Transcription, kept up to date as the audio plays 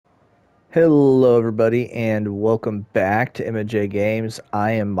Hello, everybody, and welcome back to MJ Games.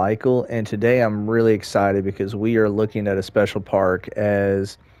 I am Michael, and today I'm really excited because we are looking at a special park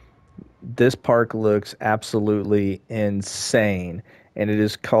as this park looks absolutely insane, and it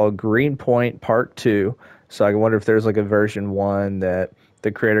is called Greenpoint Park 2. So I wonder if there's like a version 1 that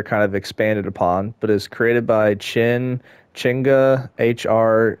the creator kind of expanded upon, but it's created by Chinga Hrdras.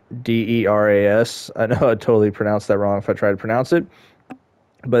 I know I totally pronounced that wrong if I try to pronounce it.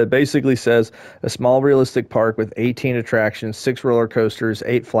 But it basically says a small realistic park with 18 attractions, 6 roller coasters,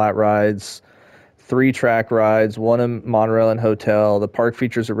 8 flat rides, 3 track rides, 1 monorail and hotel. The park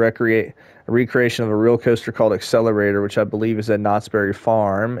features a recreation of a real coaster called Accelerator, which I believe is at Knott's Berry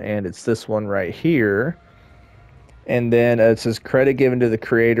Farm, and it's this one right here. And then it says credit given to the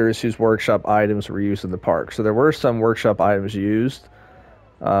creators whose workshop items were used in the park. So there were some workshop items used,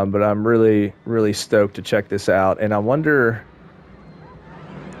 but I'm really, really stoked to check this out. And I wonder,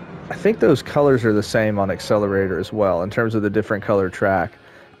 I think those colors are the same on Accelerator as well in terms of the different color track.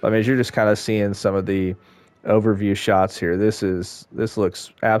 I mean, as you're just kind of seeing some of the overview shots here, this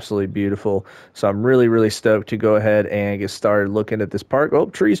looks absolutely beautiful. So I'm really, really stoked to go ahead and get started looking at this park. Oh,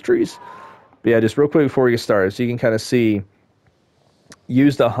 trees. But yeah, just real quick before we get started, so you can kind of see,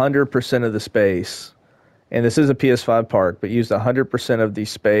 used 100% of the space. And this is a PS5 park, but used 100% of the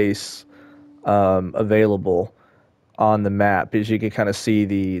space available on the map, as you can kind of see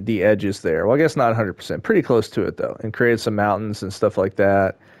the edges there. Well, I guess not 100%, pretty close to it though, and created some mountains and stuff like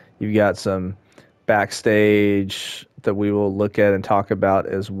that. You've got some backstage that we will look at and talk about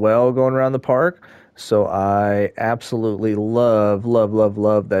as well going around the park. So I absolutely love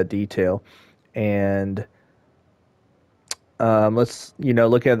that detail. And let's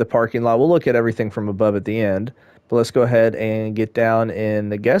look at the parking lot. We'll look at everything from above at the end, but let's go ahead and get down in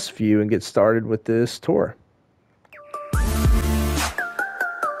the guest view and get started with this tour.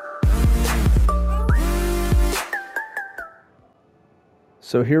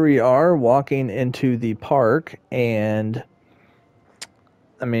 So here we are walking into the park, and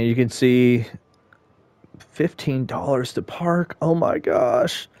I mean, you can see $15 to park. Oh my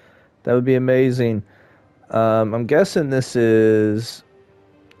gosh, that would be amazing. I'm guessing this is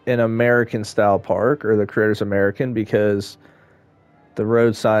an American style park, or the creator's American, because the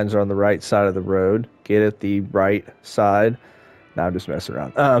road signs are on the right side of the road. Get it, the right side. Now I'm just messing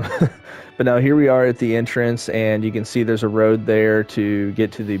around. But now here we are at the entrance, and you can see there's a road there to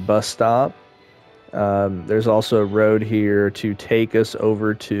get to the bus stop. There's also a road here to take us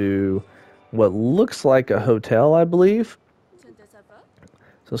over to what looks like a hotel, I believe.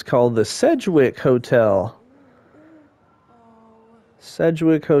 So it's called the Sedgwick Hotel.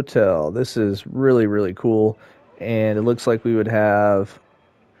 Sedgwick Hotel. This is really, really cool. And it looks like we would have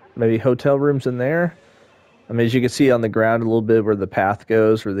maybe hotel rooms in there. I mean, as you can see on the ground a little bit where the path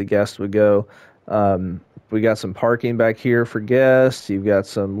goes, where the guests would go. We got some parking back here for guests. You've got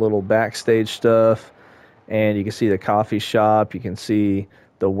some little backstage stuff. And you can see the coffee shop. You can see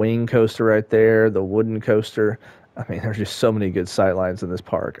the wing coaster right there, the wooden coaster. I mean, there's just so many good sight lines in this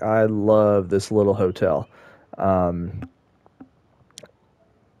park. I love this little hotel.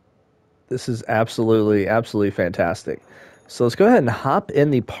 This is absolutely fantastic. So let's go ahead and hop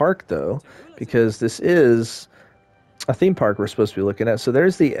in the park, though, because this is a theme park we're supposed to be looking at. So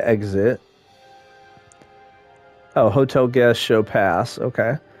there's the exit. Oh, hotel guest show pass.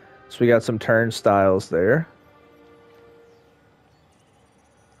 Okay. So we got some turnstiles there.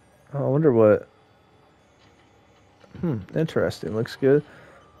 Oh, I wonder what... interesting. Looks good.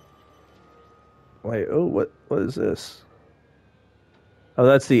 Wait, oh, what is this? Oh,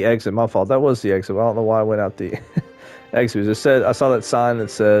 that's the exit. My fault. That was the exit. Well, I don't know why I went out the exit. It said, I saw that sign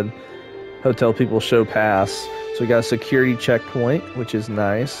that said hotel people show pass. So we got a security checkpoint, which is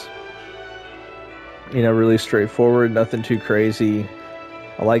nice. You know, really straightforward, nothing too crazy.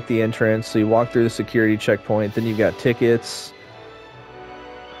 I like the entrance. So you walk through the security checkpoint, then you've got tickets.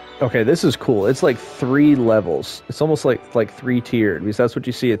 Okay, this is cool. It's like 3 levels. It's almost like 3 tiered, because that's what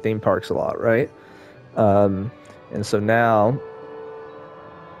you see at theme parks a lot, right? And so now,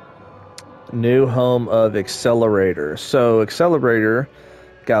 new home of Accelerator. So Accelerator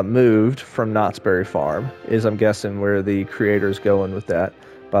got moved from Knott's Berry Farm, is I'm guessing where the creator's going with that.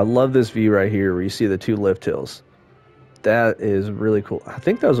 But I love this view right here where you see the 2 lift hills. That is really cool. I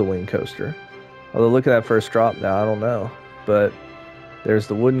think that was a wing coaster. Although look at that first drop now, I don't know. But there's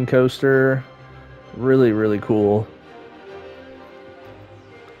the wooden coaster. Really, really cool.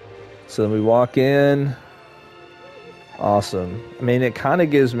 So then we walk in. Awesome. I mean, it kind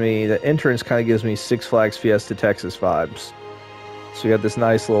of gives me, the entrance kind of gives me Six Flags Fiesta Texas vibes. So you got this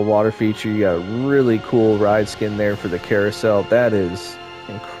nice little water feature. You got a really cool ride skin there for the carousel. That is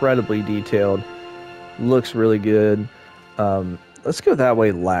incredibly detailed. Looks really good. Let's go that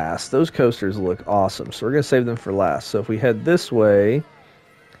way last. Those coasters look awesome, so we're going to save them for last. So if we head this way,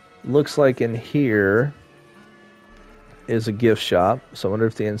 looks like in here is a gift shop. So I wonder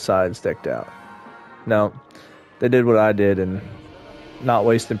if the inside's decked out. No, they did what I did and not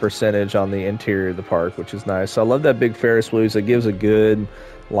wasting percentage on the interior of the park, which is nice. So I love that big Ferris wheel. It gives a good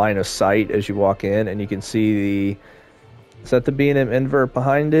line of sight as you walk in, and you can see the... Is that the B&M Invert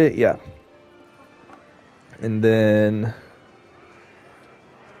behind it? Yeah. And then...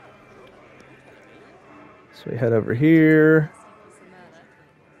 So we head over here.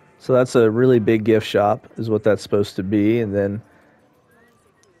 So that's a really big gift shop, is what that's supposed to be. And then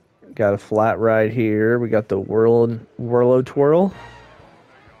got a flat ride here. We got the Whirlo Twirl.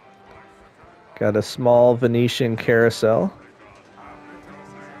 Got a small Venetian carousel.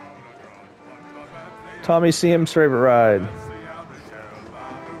 Tommy CM's favorite ride.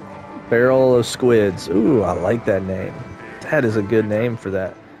 Barrel of Squids. Ooh, I like that name. That is a good name for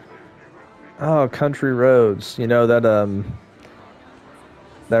that. Oh, Country Roads. You know, that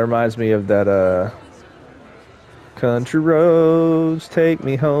reminds me of that Country Roads, take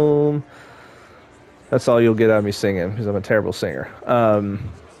me home. That's all you'll get out of me singing, because I'm a terrible singer.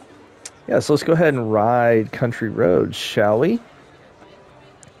 Yeah, so let's go ahead and ride Country Roads, shall we?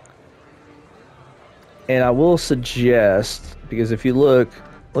 And I will suggest, because if you look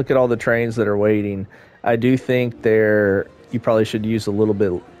at all the trains that are waiting, I do think you probably should use a little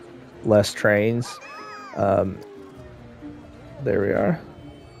bit less trains. There we are.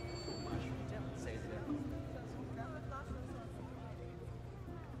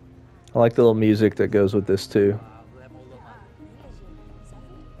 I like the little music that goes with this too.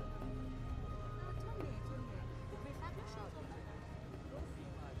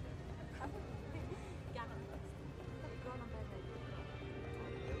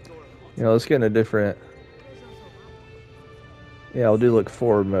 You know, let's get in a different... Yeah, I'll do look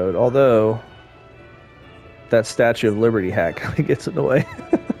forward mode. Although, that Statue of Liberty hat kind of gets in the way.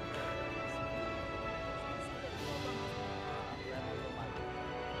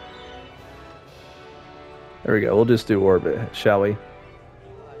 There we go. We'll just do orbit, shall we?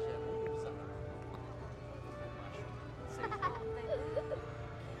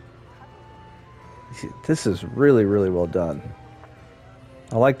 This is really, really well done.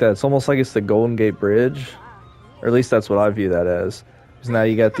 I like that. It's almost like it's the Golden Gate Bridge. Or at least that's what I view that as. Because now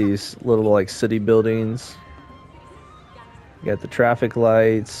you got these little, like, city buildings. You got the traffic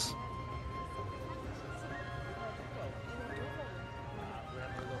lights.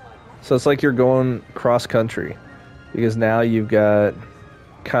 So it's like you're going cross-country. Because now you've got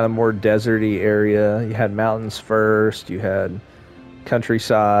kind of more deserty area. You had mountains first. You had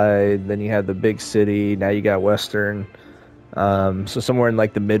countryside. Then you had the big city. Now you got western. So somewhere in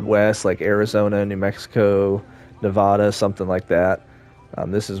like the Midwest, like Arizona, New Mexico, Nevada, something like that.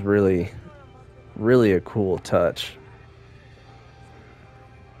 This is really, really a cool touch.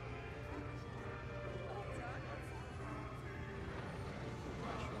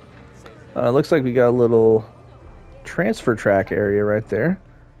 Looks like we got a little transfer track area right there,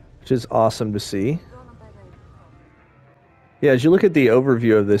 which is awesome to see. Yeah, as you look at the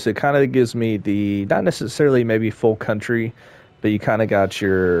overview of this, it kind of gives me the, not necessarily maybe full country, but you kind of got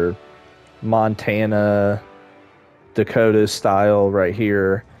your Montana, Dakota style right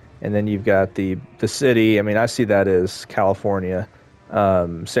here. And then you've got the city. I mean, I see that as California.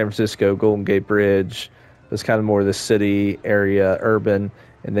 San Francisco, Golden Gate Bridge. That's kind of more the city area, urban.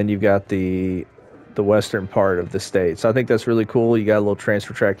 And then you've got the western part of the state. So I think that's really cool. You got a little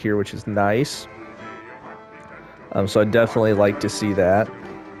transfer track here, which is nice. So I definitely like to see that.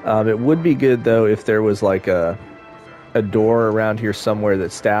 It would be good, though, if there was like a door around here somewhere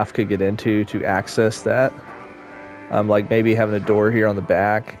that staff could get into to access that. Like maybe having a door here on the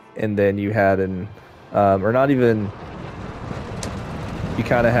back, and then you had or not even, you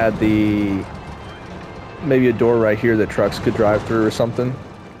kind of had maybe a door right here that trucks could drive through or something.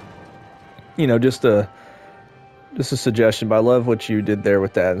 You know, just a suggestion, but I love what you did there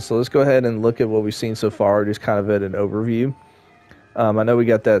with that. And so let's go ahead and look at what we've seen so far, just kind of at an overview. I know we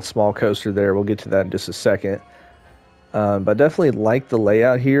got that small coaster there. We'll get to that in just a second. But I definitely like the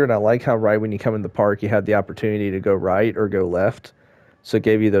layout here, and I like how right when you come in the park, you had the opportunity to go right or go left. So it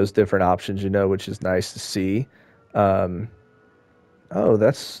gave you those different options, you know, which is nice to see. Oh,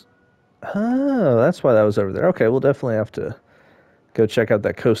 that's why that was over there. Okay, we'll definitely have to go check out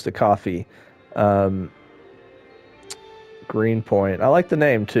that Costa Coffee. Greenpoint. I like the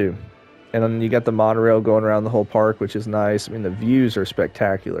name too. And then you got the monorail going around the whole park, which is nice. I mean, the views are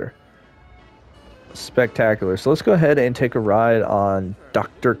spectacular. Spectacular. So let's go ahead and take a ride on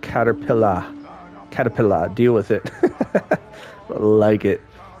Dr. Caterpillar. Caterpillar, deal with it. Like it.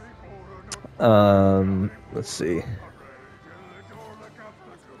 Let's see.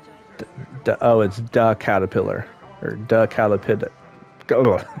 Oh, it's Da Caterpillar. Or Da Caterpillar.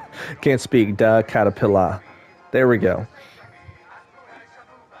 Oh, can't speak. Da Caterpillar. There we go.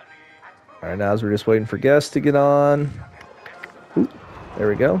 Alright, now as we're just waiting for guests to get on. Ooh, there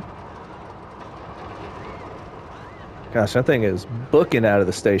we go. Gosh, that thing is booking out of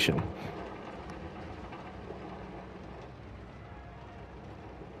the station.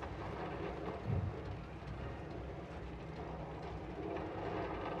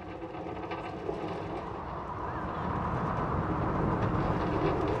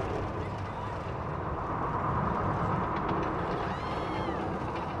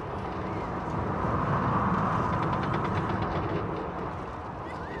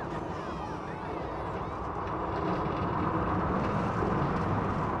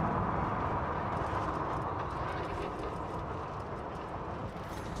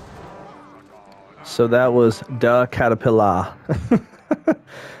 So that was Da Caterpillar.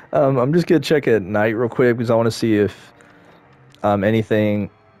 I'm just going to check at night real quick because I want to see if anything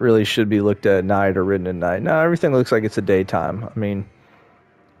really should be looked at night or written at night. No, everything looks like it's a daytime. I mean,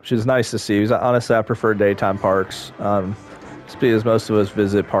 which is nice to see. Because honestly, I prefer daytime parks. Just because most of us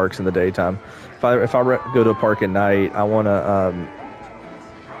visit parks in the daytime. If I go to a park at night, I want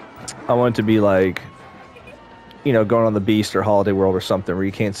it to be like, you know, going on the Beast or Holiday World or something where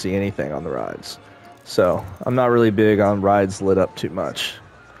you can't see anything on the rides. So I'm not really big on rides lit up too much.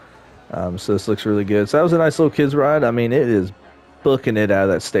 So this looks really good. So that was a nice little kids ride. I mean, it is booking it out of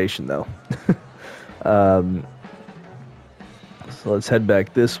that station though. So let's head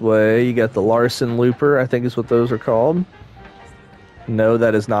back this way. You got the Larson Looper, I think is what those are called. No,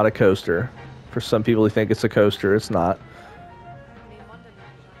 that is not a coaster. For some people who think it's a coaster, it's not.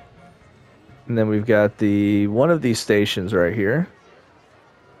 And then we've got one of these stations right here.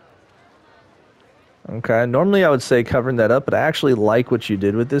 Okay, normally I would say covering that up, but I actually like what you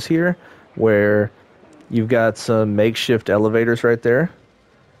did with this here, where you've got some makeshift elevators right there.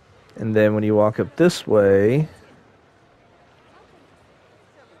 And then when you walk up this way,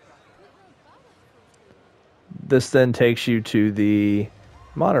 this then takes you to the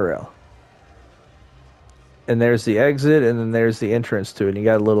monorail. And there's the exit, and then there's the entrance to it. And you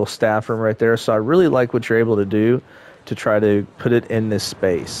got a little staff room right there. So I really like what you're able to do to try to put it in this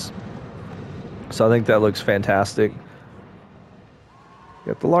space. So I think that looks fantastic.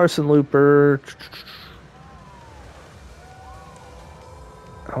 Got the Larson Looper.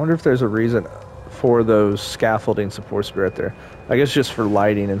 I wonder if there's a reason for those scaffolding supports to be right there. I guess just for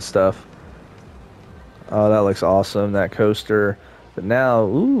lighting and stuff. Oh, that looks awesome, that coaster. But now,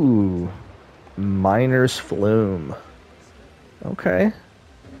 ooh, Miner's Flume. Okay.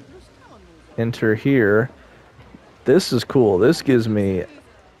 Enter here. This is cool. This gives me,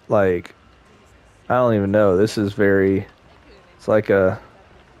 like, I don't even know. This is very, it's like a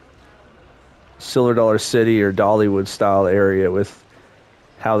Silver Dollar City or Dollywood style area with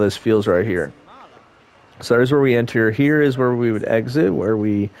how this feels right here. So there's where we enter. Here is where we would exit, where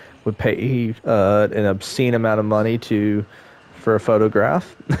we would pay an obscene amount of money for a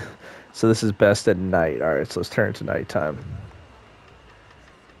photograph. So this is best at night. All right, so let's turn it to nighttime.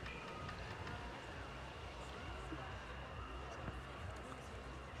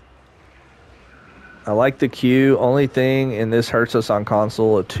 I like the queue. Only thing, and this hurts us on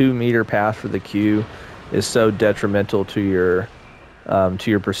console, a 2-meter path for the queue is so detrimental to your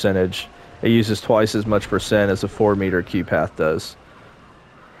percentage. It uses twice as much percent as a 4-meter queue path does.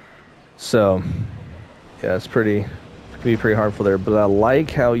 So, yeah, it can be pretty harmful there. But I like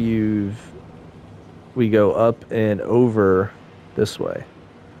how we go up and over this way.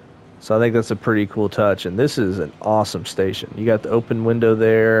 So I think that's a pretty cool touch. And this is an awesome station. You got the open window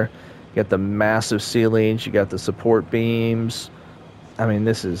there. You got the massive ceilings. You got the support beams. I mean,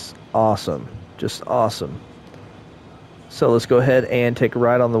 this is awesome. Just awesome. So let's go ahead and take a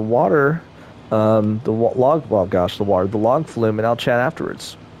ride on the water. The log flume, and I'll chat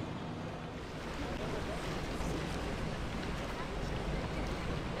afterwards.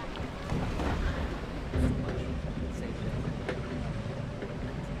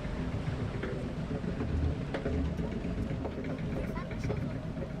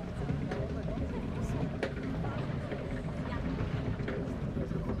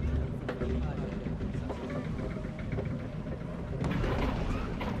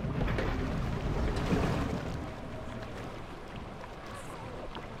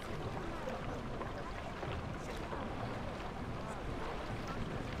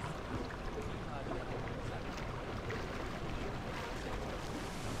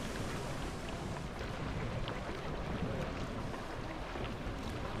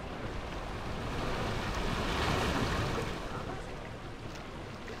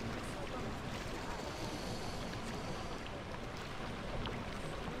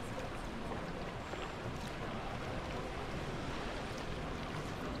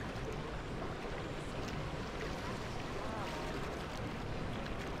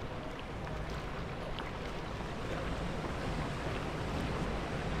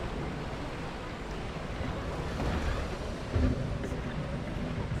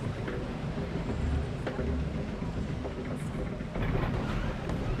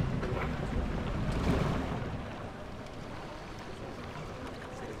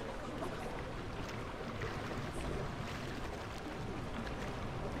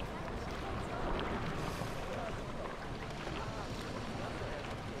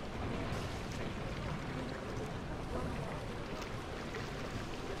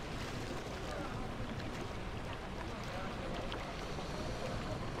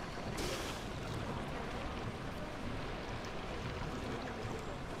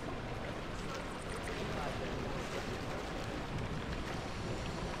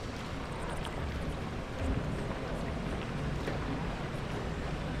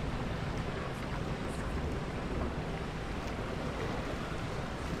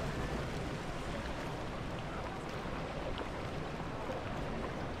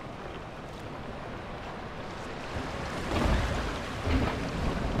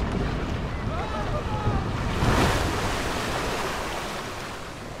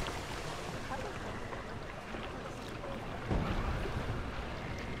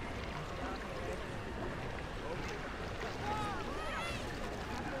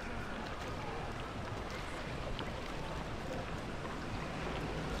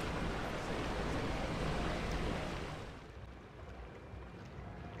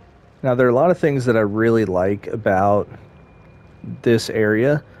 Now, there are a lot of things that I really like about this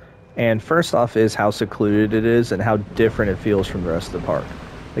area. And first off is how secluded it is and how different it feels from the rest of the park.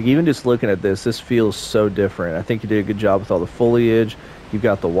 Like, even just looking at this feels so different. I think you did a good job with all the foliage. You've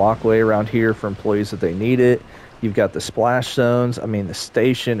got the walkway around here for employees that they need it. You've got the splash zones. I mean, the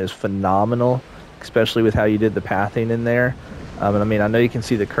station is phenomenal, especially with how you did the pathing in there. And I mean, I know you can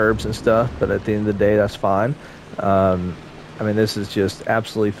see the curbs and stuff, but at the end of the day, that's fine. I mean, this is just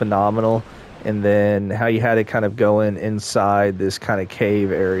absolutely phenomenal. And then how you had it kind of going inside this kind of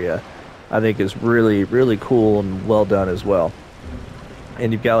cave area, I think is really, really cool and well done as well.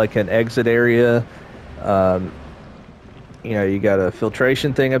 And you've got like an exit area. You know, you got a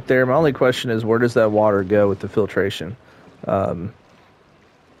filtration thing up there. My only question is, where does that water go with the filtration? I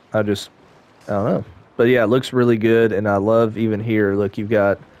don't know. But yeah, it looks really good. And I love even here, look, you've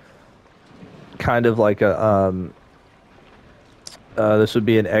got kind of like a, this would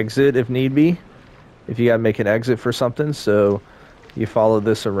be an exit if need be, if you got to make an exit for something. So you follow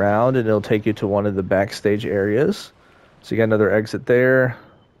this around and it'll take you to one of the backstage areas. So you got another exit there,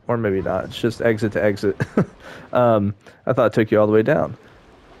 or maybe not. It's just exit to exit. I thought it took you all the way down.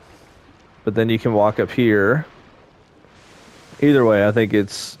 But then you can walk up here. Either way, I think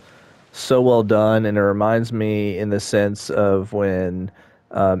it's so well done, and it reminds me in the sense of when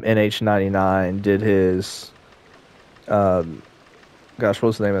NH99 did his, gosh,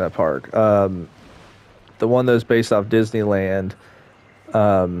 what's the name of that park? The one that was based off Disneyland,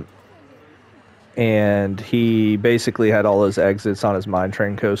 and he basically had all his exits on his mine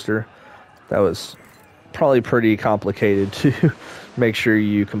train coaster. That was probably pretty complicated to make sure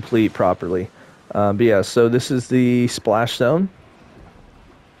you complete properly. But yeah, so this is the splash zone.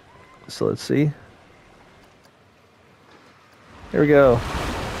 So let's see. Here we go.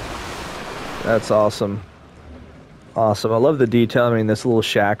 That's awesome. Awesome. I love the detail. I mean, this little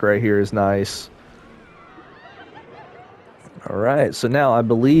shack right here is nice. All right, so now I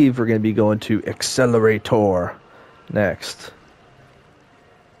believe we're going to be going to Accelerator next.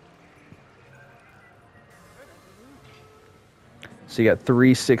 So you got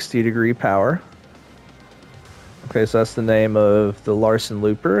 360-degree power. Okay, so that's the name of the Larson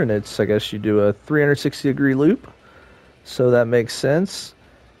Looper, and it's, I guess you do a 360-degree loop. So that makes sense.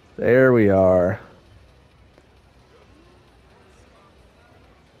 There we are.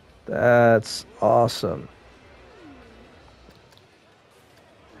 That's awesome.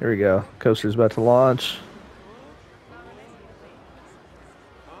 Here we go. Coaster's about to launch.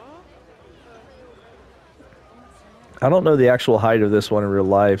 I don't know the actual height of this one in real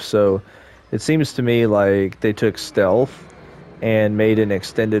life, so it seems to me like they took Stealth and made an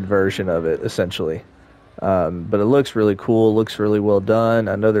extended version of it, essentially. But it looks really cool, looks really well done.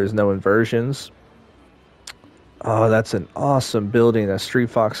 I know there's no inversions. Oh, that's an awesome building, a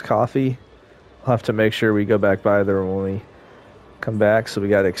Street Fox Coffee. I'll have to make sure we go back by there when we come back. So we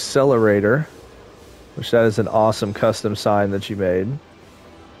got Accelerator, which that is an awesome custom sign that you made.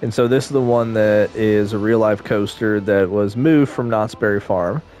 And so this is the one that is a real-life coaster that was moved from Knott's Berry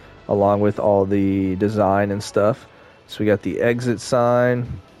Farm, along with all the design and stuff. So we got the exit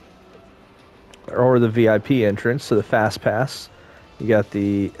sign, or the VIP entrance, so the Fast Pass. You got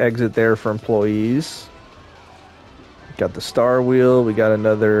the exit there for employees. Got the Star Wheel. We got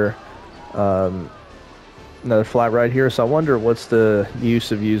another flat ride here. So I wonder what's the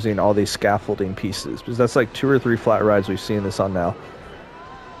use of using all these scaffolding pieces, because that's like 2 or 3 flat rides we've seen this on now.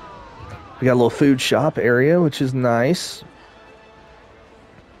 We got a little food shop area, which is nice.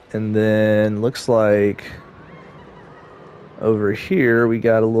 And then looks like over here we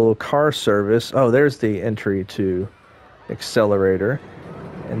got a little car service. Oh, there's the entry to Accelerator.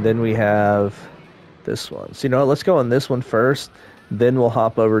 And then we have this one. So, you know what, let's go on this one first, then we'll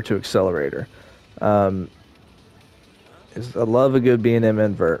hop over to Accelerator. I love a good B&M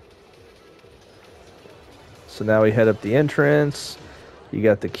Invert. So now we head up the entrance. You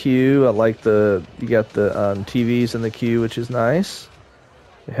got the queue. I like you got the TVs in the queue, which is nice.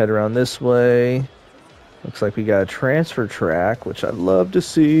 We head around this way. Looks like we got a transfer track, which I'd love to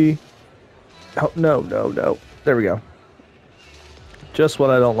see. Oh, no. There we go. Just what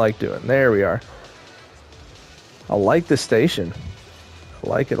I don't like doing. There we are. I like the station. I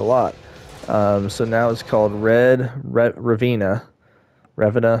like it a lot. So now it's called Ravenna.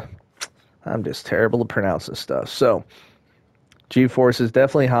 I'm just terrible at pronouncing stuff. So G-force is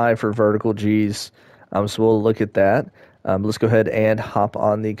definitely high for vertical Gs. So we'll look at that. Let's go ahead and hop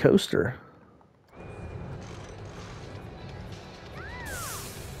on the coaster.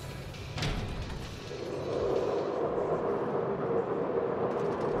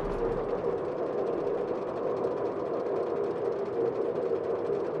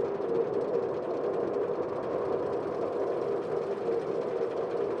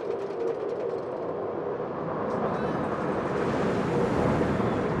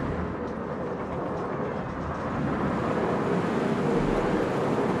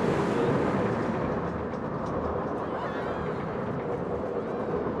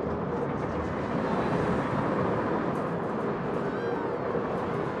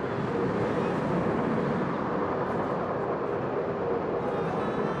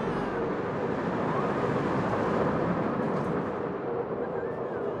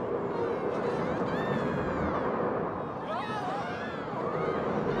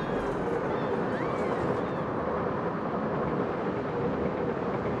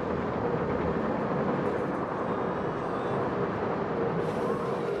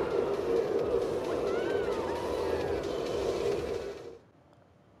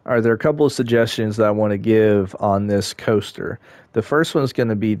 All right, there are a couple of suggestions that I want to give on this coaster. The first one is going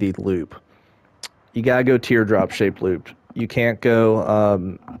to be the loop. You got to go teardrop shaped loop. You can't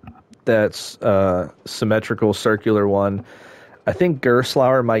go that's symmetrical circular one. I think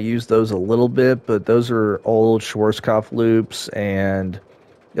Gerstlauer might use those a little bit, but those are old Schwarzkopf loops, and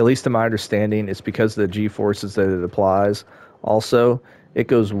at least in my understanding, it's because of the G-forces that it applies. Also, it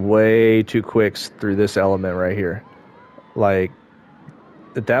goes way too quick through this element right here. Like,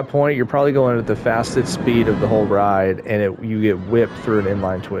 at that point, you're probably going at the fastest speed of the whole ride, and you get whipped through an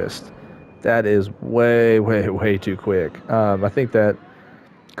inline twist. That is way, way, way too quick. I think that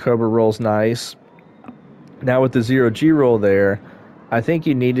Cobra roll's nice. Now with the 0G roll there, I think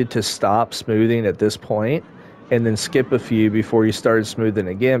you needed to stop smoothing at this point and then skip a few before you started smoothing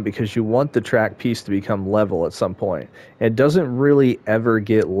again, because you want the track piece to become level at some point. It doesn't really ever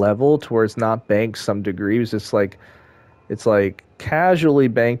get level to where it's not banked some degrees. It's like casually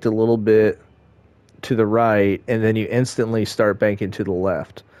banked a little bit to the right, and then you instantly start banking to the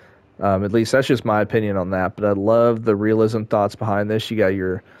left. At least that's just my opinion on that. But I love the realism thoughts behind this. You got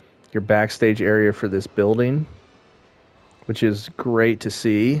your backstage area for this building, which is great to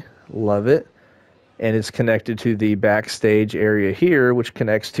see. Love it. And it's connected to the backstage area here, which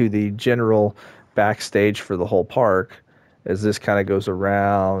connects to the general backstage for the whole park, as this kind of goes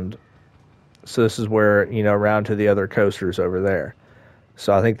around. So this is where, around to the other coasters over there.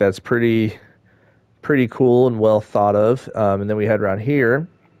 So I think that's pretty cool and well thought of. And then we head around here,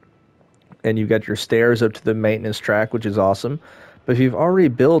 and you've got your stairs up to the maintenance track, which is awesome. But if you've already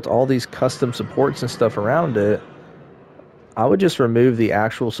built all these custom supports and stuff around it, I would just remove the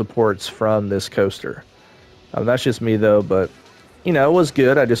actual supports from this coaster. That's just me, though, but, it was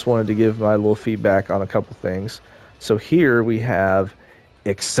good. I just wanted to give my little feedback on a couple things. So here we have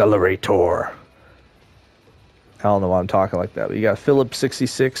Accelerator. I don't know why I'm talking like that, but you got Phillips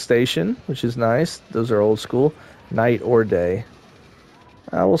 66 station, which is nice. Those are old school. Night or day.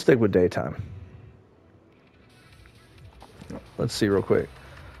 We'll stick with daytime. Let's see real quick.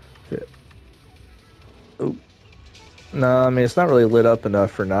 Oh. No, I mean, it's not really lit up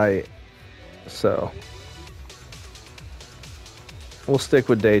enough for night. So we'll stick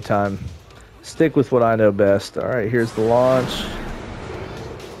with daytime. Stick with what I know best. All right, here's the launch.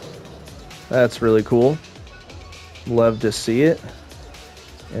 That's really cool. Love to see it.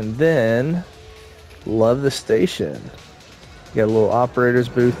 And then, love the station. Got a little operator's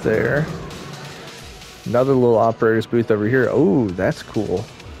booth there. Another little operator's booth over here. Oh, that's cool.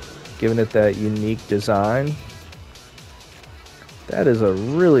 Giving it that unique design. That is a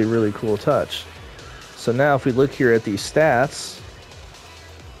really, really cool touch. So now if we look here at these stats,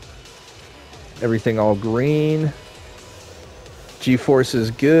 everything all green. G-force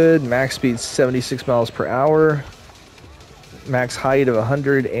is good. Max speed 76 miles per hour. Max height of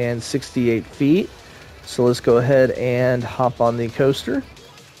 168 feet. So let's go ahead and hop on the coaster.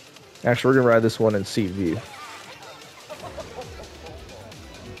 Actually, we're going to ride this one in seat view.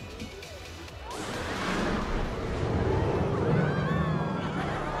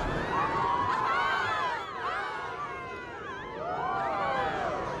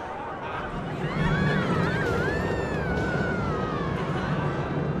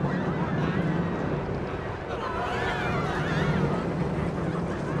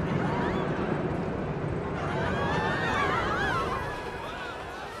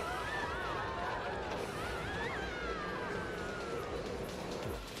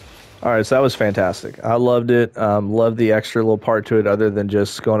 All right, so that was fantastic. I loved it. Loved the extra little part to it other than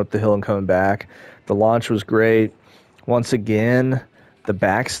just going up the hill and coming back. The launch was great. Once again, the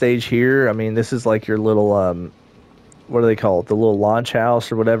backstage here, I mean, this is like your little, what do they call it? The little launch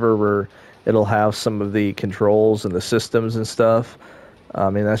house or whatever, where it'll have some of the controls and the systems and stuff. I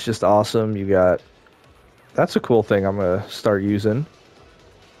mean, that's just awesome. That's a cool thing I'm going to start using.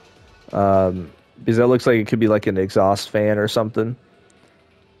 Because that looks like it could be like an exhaust fan or something.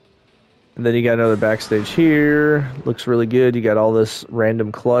 And then you got another backstage here. Looks really good. You got all this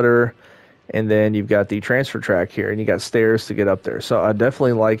random clutter. And then you've got the transfer track here. And you got stairs to get up there. So I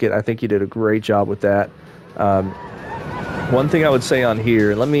definitely like it. I think you did a great job with that. One thing I would say on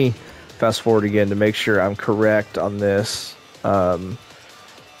here, let me fast forward again to make sure I'm correct on this. Yeah,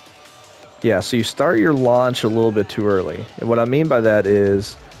 so you start your launch a little bit too early. And what I mean by that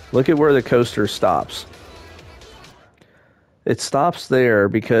is, look at where the coaster stops. It stops there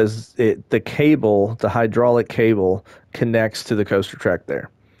because the hydraulic cable connects to the coaster track there.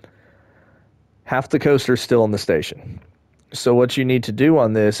 Half the coaster is still in the station. So what you need to do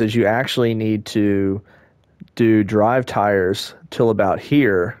on this is you actually need to do drive tires till about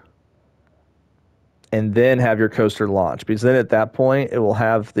here, and then have your coaster launch, because then at that point it will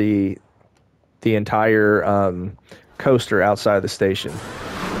have the entire coaster outside the station,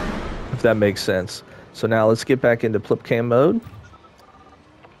 if that makes sense. So now let's get back into Plipcam mode.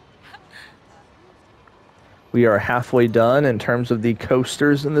 We are halfway done in terms of the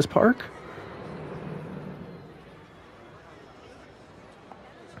coasters in this park.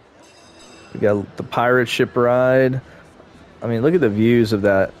 We got the pirate ship ride. I mean, look at the views of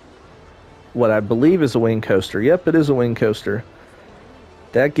that. What I believe is a wing coaster. Yep, it is a wing coaster.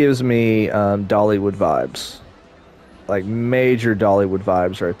 That gives me Dollywood vibes. Like major Dollywood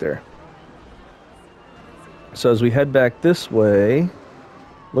vibes right there. So as we head back this way,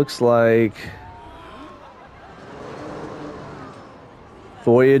 looks like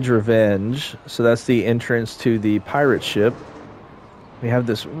Voyage Revenge. So that's the entrance to the pirate ship. We have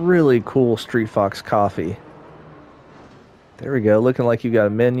this really cool Street Fox coffee. There we go, looking like you got a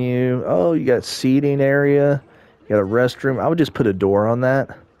menu. Oh, you got seating area. You got a restroom. I would just put a door on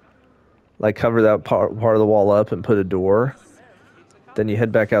that. Like cover that part of the wall up and put a door. Then you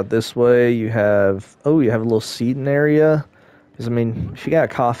head back out this way. You have a little seating area. Because, I mean, if you got a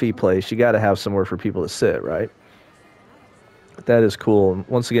coffee place, you got to have somewhere for people to sit, right? That is cool.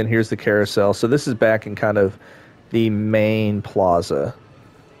 Once again, here's the carousel. So this is back in kind of the main plaza.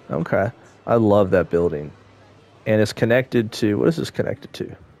 Okay. I love that building. And it's connected to, what is this connected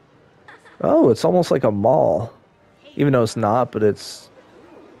to? Oh, it's almost like a mall. Even though it's not, but it's,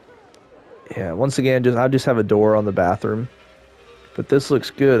 yeah, once again, I just have a door on the bathroom. But this looks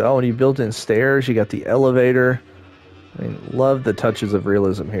good. Oh, and you built in stairs. You got the elevator. I mean, love the touches of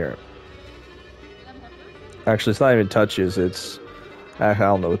realism here. Actually, it's not even touches. It's, I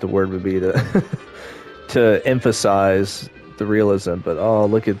don't know what the word would be to to emphasize the realism. But oh,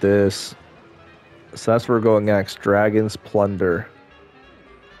 look at this. So that's where we're going next. Dragon's Plunder.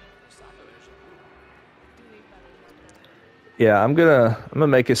 Yeah, I'm gonna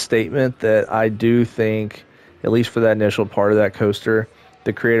make a statement that I do think, at least for that initial part of that coaster,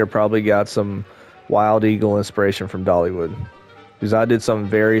 the creator probably got some Wild Eagle inspiration from Dollywood. Because I did something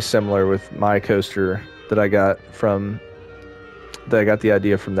very similar with my coaster that I got the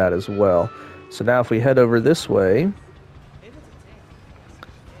idea from that as well. So now if we head over this way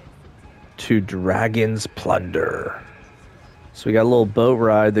to Dragon's Plunder. So we got a little boat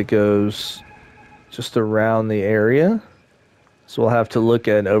ride that goes just around the area. So we'll have to look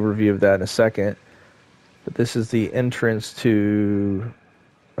at an overview of that in a second. But this is the entrance to,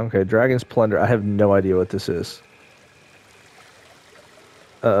 okay, Dragon's Plunder. I have no idea what this is.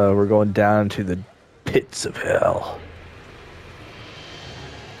 Uh-oh, we're going down to the pits of hell.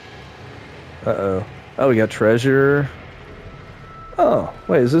 Uh-oh. Oh, we got treasure. Oh,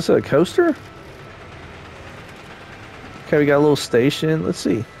 wait, is this a coaster? Okay, we got a little station. Let's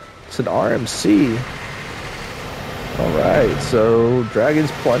see. It's an RMC. Alright, so Dragon's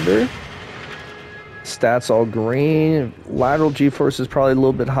Plunder. Stats all green. Lateral G-force is probably a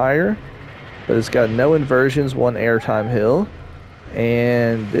little bit higher. But it's got no inversions, one airtime hill.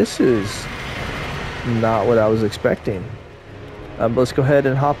 And this is not what I was expecting. Let's go ahead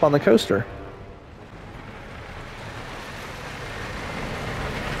and hop on the coaster.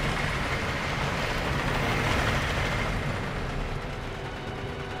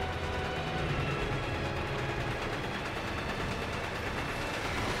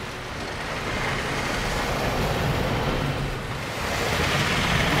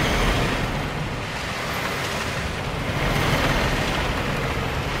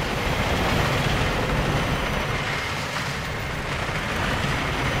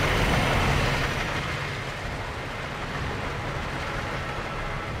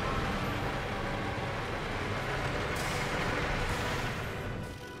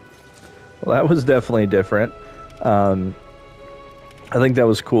 Well, that was definitely different. I think that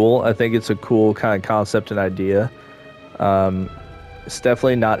was cool. I think it's a cool kind of concept and idea. It's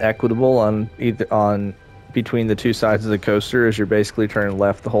definitely not equitable on between the two sides of the coaster, as you're basically turning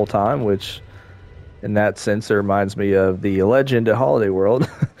left the whole time, which in that sense it reminds me of the Legend at Holiday World.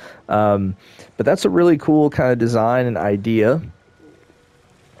 But that's a really cool kind of design and idea.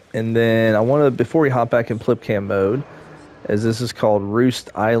 And then I want to, before we hop back in Plipcam mode, as this is called Roost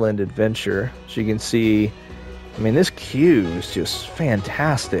Island Adventure. So you can see, I mean, this queue is just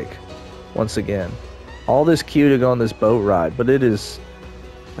fantastic. Once again, all this queue to go on this boat ride, but it is,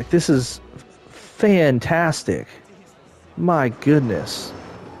 like, this is fantastic. My goodness.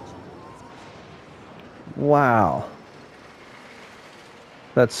 Wow.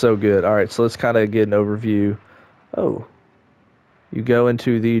 That's so good. All right, so let's kind of get an overview. Oh, you go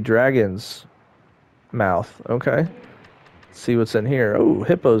into the dragon's mouth. Okay. See what's in here. Oh,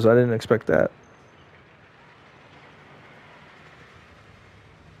 hippos. I didn't expect that.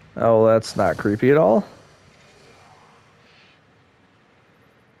 Oh, that's not creepy at all.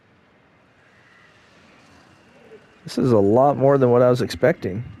 This is a lot more than what I was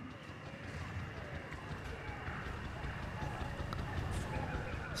expecting.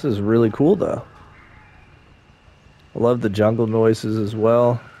 This is really cool, though. I love the jungle noises as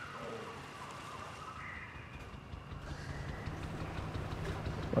well.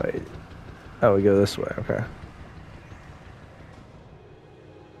 Wait. Oh, we go this way. Okay.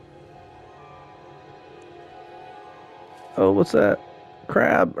 Oh, what's that?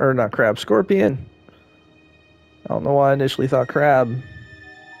 Crab? Or not crab, scorpion. I don't know why I initially thought crab.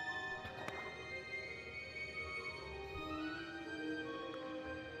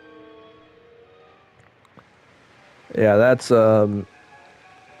 Yeah, that's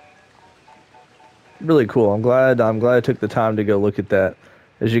really cool. I'm glad I took the time to go look at that.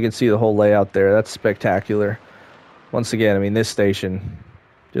 As you can see the whole layout there, that's spectacular. Once again, I mean this station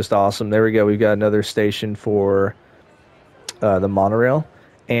just awesome. There we go. We've got another station for the monorail.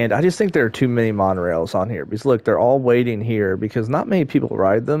 And I just think there are too many monorails on here because look, they're all waiting here because not many people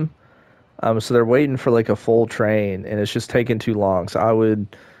ride them. So they're waiting for like a full train and it's just taking too long. So I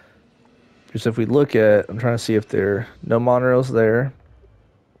would just, if we look at, I'm trying to see if there are no monorails there.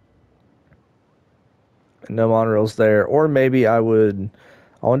 No monorails there. Or maybe I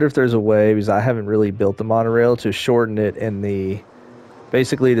wonder if there's a way, because I haven't really built the monorail, to shorten it in the,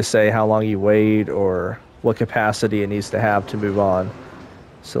 basically to say how long you wait or what capacity it needs to have to move on.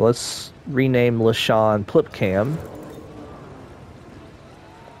 So let's rename LaShawn Plipcam.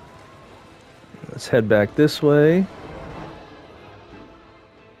 Let's head back this way.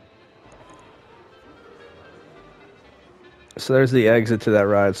 So there's the exit to that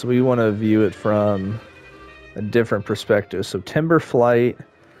ride. So we want to view it from a different perspective. So Timber Flight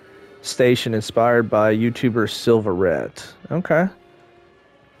station inspired by YouTuber Silverette. Okay.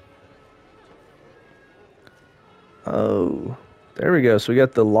 Oh, there we go. So we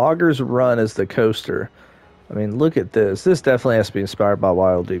got the Loggers Run as the coaster. I mean, look at this. This definitely has to be inspired by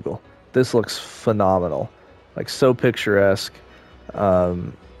Wild Eagle. This looks phenomenal. Like, so picturesque.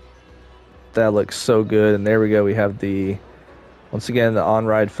 That looks so good. And there we go. We have the, once again, the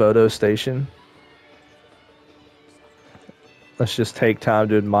on-ride photo station. Let's just take time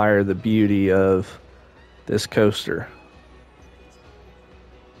to admire the beauty of this coaster.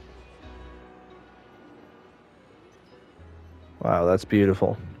 Wow, that's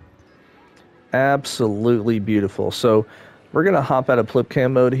beautiful. Absolutely beautiful. So we're going to hop out of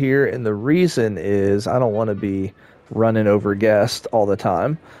Plipcam mode here, and the reason is I don't want to be running over guests all the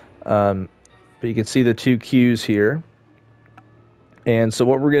time. But you can see the two queues here. And so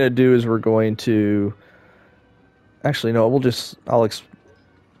what we're going to do is we're going to... Actually, no,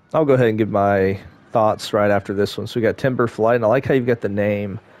 I'll go ahead and give my thoughts right after this one. So we got Timber Flight, and I like how you've got the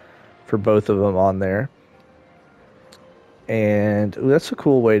name for both of them on there. And ooh, that's a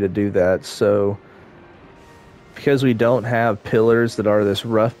cool way to do that. So because we don't have pillars that are this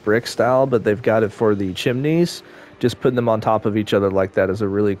rough brick style, but they've got it for the chimneys, just putting them on top of each other like that is a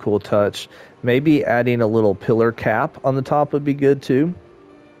really cool touch. Maybe adding a little pillar cap on the top would be good too.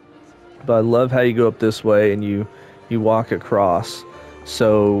 But I love how you go up this way and you walk across.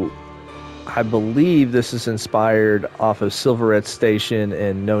 So I believe this is inspired off of Silverette Station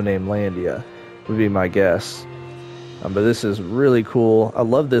in No Name Landia, would be my guess. But this is really cool. I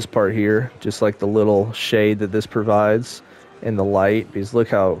love this part here, just like the little shade that this provides in the light, because look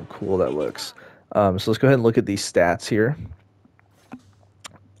how cool that looks. So let's go ahead and look at these stats here.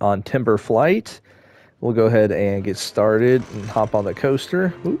 On Timber Flight, we'll go ahead and get started and hop on the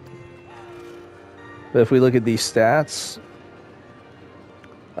coaster. Oop. But if we look at these stats,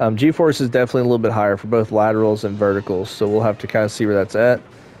 G-force is definitely a little bit higher for both laterals and verticals, so we'll have to kind of see where that's at.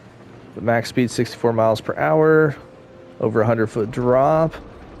 The max speed 64 miles per hour. Over 100-foot drop,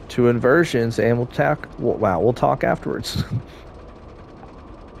 2 inversions, and we'll talk afterwards.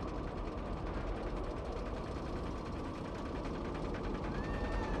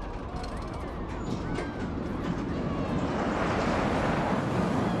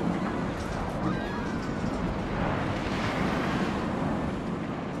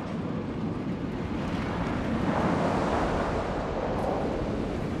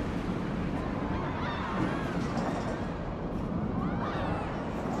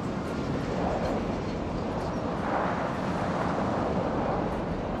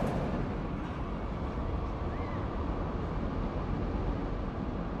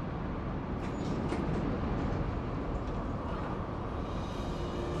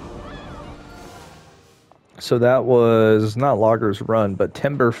 So that was not Loggers Run, but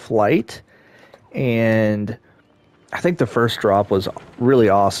Timber Flight. And I think the first drop was really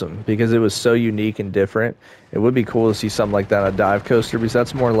awesome because it was so unique and different. It would be cool to see something like that on a dive coaster because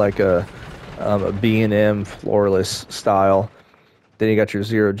that's more like a B&M floorless style. Then you got your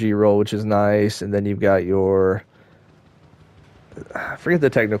zero G roll, which is nice, and then you've got your, I forget the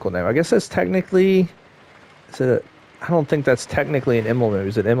technical name. I guess that's technically, is it? I don't think that's technically an Immelman.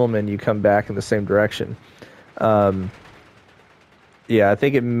 Because at Immelman, you come back in the same direction. Yeah, I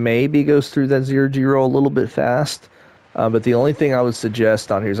think it maybe goes through that zero G roll a little bit fast. But the only thing I would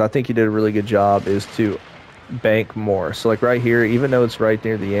suggest on here is I think you did a really good job is to bank more. So like right here, even though it's right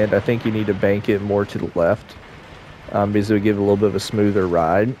near the end, I think you need to bank it more to the left because it would give it a little bit of a smoother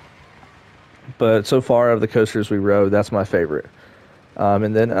ride. But so far of the coasters we rode, that's my favorite.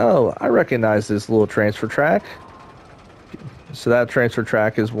 And then, oh, I recognize this little transfer track. So that transfer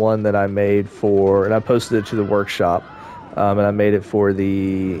track is one that I made for, and I posted it to the workshop. And I made it for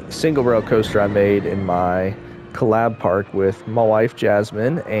the single rail coaster I made in my collab park with my wife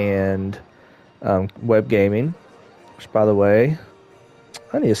Jasmine and Web Gaming. Which, by the way,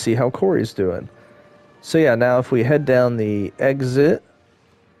 I need to see how Corey's doing. So yeah, now if we head down the exit,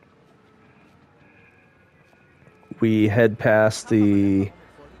 we head past the.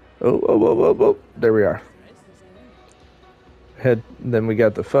 Oh, there we are. Then we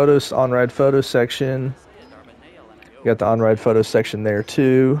got the photos, on-ride photo section. We got the on-ride photo section there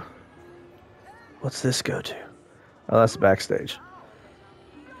too. What's this go to? Oh, that's the backstage.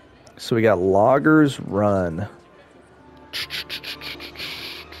 So we got Loggers Run.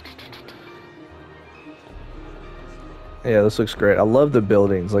 Yeah, this looks great. I love the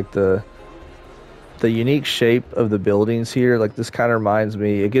buildings, like the unique shape of the buildings here. Like this kind of reminds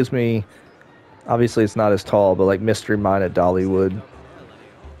me, it gives me, obviously it's not as tall, but like Mystery Mine at Dollywood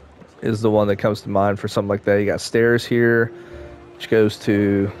is the one that comes to mind for something like that. You got stairs here, which goes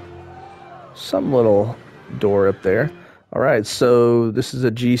to some little door up there. All right, so this is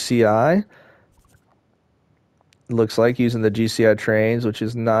a GCI. It looks like using the GCI trains, which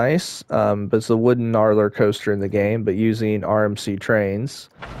is nice. But it's a wooden gnarler coaster in the game, but using RMC trains.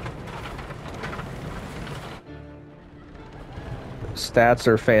 Stats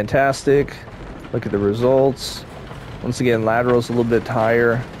are fantastic. Look at the results. Once again, lateral's a little bit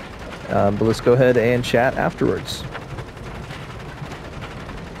higher. But let's go ahead and chat afterwards.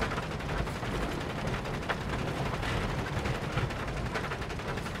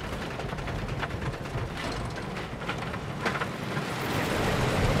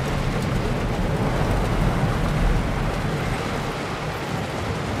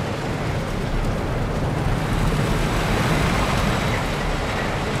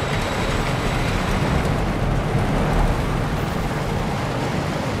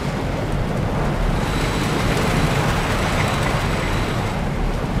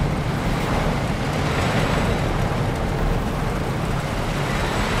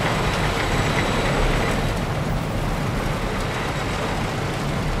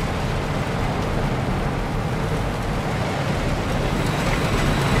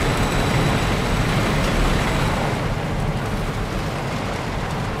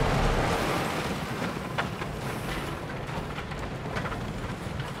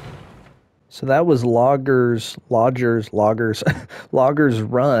 So that was Loggers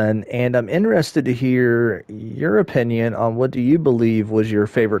Run, and I'm interested to hear your opinion on what do you believe was your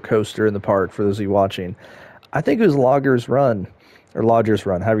favorite coaster in the park for those of you watching. I think it was Loggers Run, or Lodgers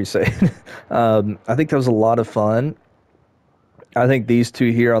Run, however you say it. I think that was a lot of fun. I think these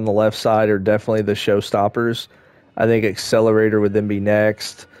two here on the left side are definitely the showstoppers. I think Accelerator would then be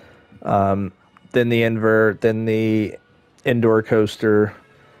next, then the Invert, then the indoor coaster,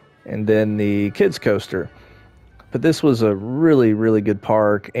 and then the kids coaster. But this was a really, really good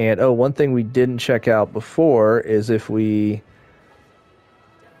park. And oh, one thing we didn't check out before is if we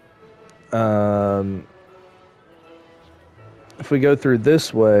go through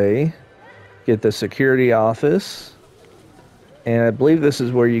this way, get the security office, and I believe this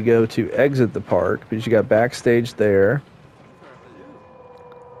is where you go to exit the park because you got backstage there.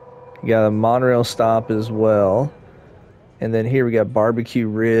 You got a monorail stop as well. And then here we got barbecue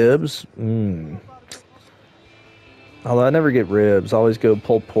ribs. Although I never get ribs. I always go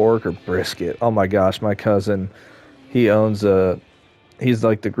pulled pork or brisket. Oh my gosh, my cousin, he owns he's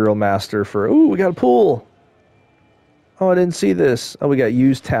like the grill master for, ooh, we got a pool. Oh, I didn't see this. Oh, we got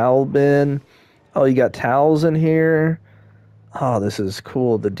used towel bin. Oh, you got towels in here. Oh, this is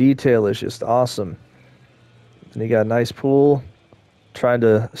cool. The detail is just awesome. And you got a nice pool. Trying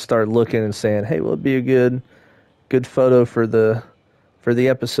to start looking and saying, hey, will it be a good photo for the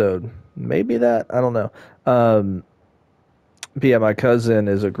episode? Maybe that, I don't know. But yeah, my cousin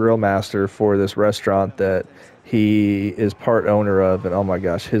is a grill master for this restaurant that he is part owner of, and oh my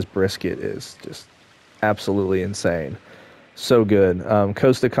gosh, his brisket is just absolutely insane. So good.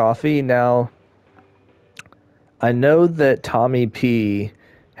 Costa Coffee. Now, I know that Tommy P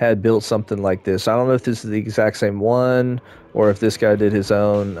had built something like this. I don't know if this is the exact same one or if this guy did his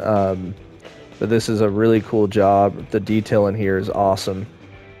own, but this is a really cool job. The detail in here is awesome.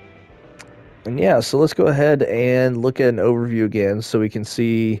 And yeah, so let's go ahead and look at an overview again so we can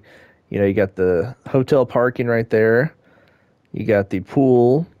see, you got the hotel parking right there. You got the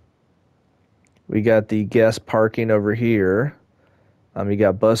pool. We got the guest parking over here. You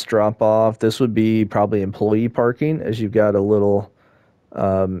got bus drop off. This would be probably employee parking, as you've got a little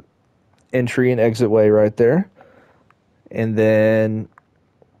entry and exit way right there. And then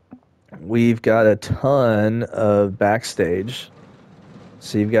we've got a ton of backstage.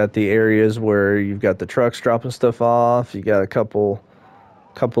 So you've got the areas where you've got the trucks dropping stuff off. You got a couple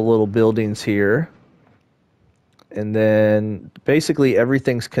little buildings here. And then basically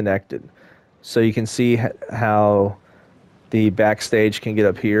everything's connected. So you can see how the backstage can get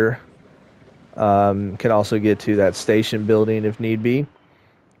up here. Can also get to that station building if need be.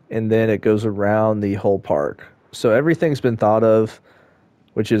 And then it goes around the whole park. So everything's been thought of,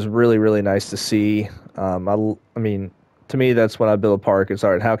 which is really, really nice to see. I mean, to me, that's when I build a park. It's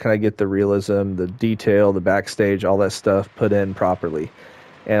all right, how can I get the realism, the detail, the backstage, all that stuff put in properly?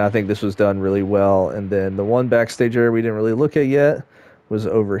 And I think this was done really well. And then the one backstage area we didn't really look at yet was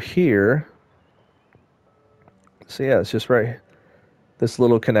over here. So yeah, it's just right, this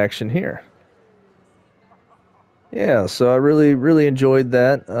little connection here. Yeah, so I really, really enjoyed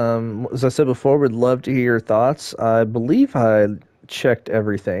that. As I said before, would love to hear your thoughts. I believe I checked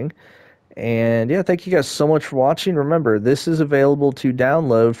everything. And yeah, thank you guys so much for watching. Remember, this is available to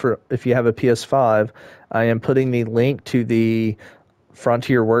download for if you have a PS5. I am putting the link to the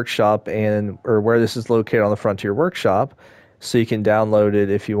Frontier Workshop or where this is located on the Frontier Workshop, so you can download it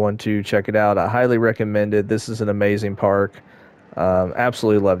if you want to check it out. I highly recommend it. This is an amazing park.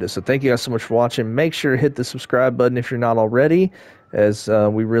 Absolutely loved it. So thank you guys so much for watching. Make sure to hit the subscribe button if you're not already, as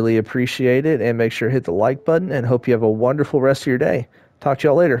we really appreciate it. And make sure to hit the like button, and hope you have a wonderful rest of your day. Talk to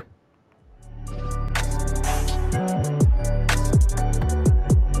y'all later.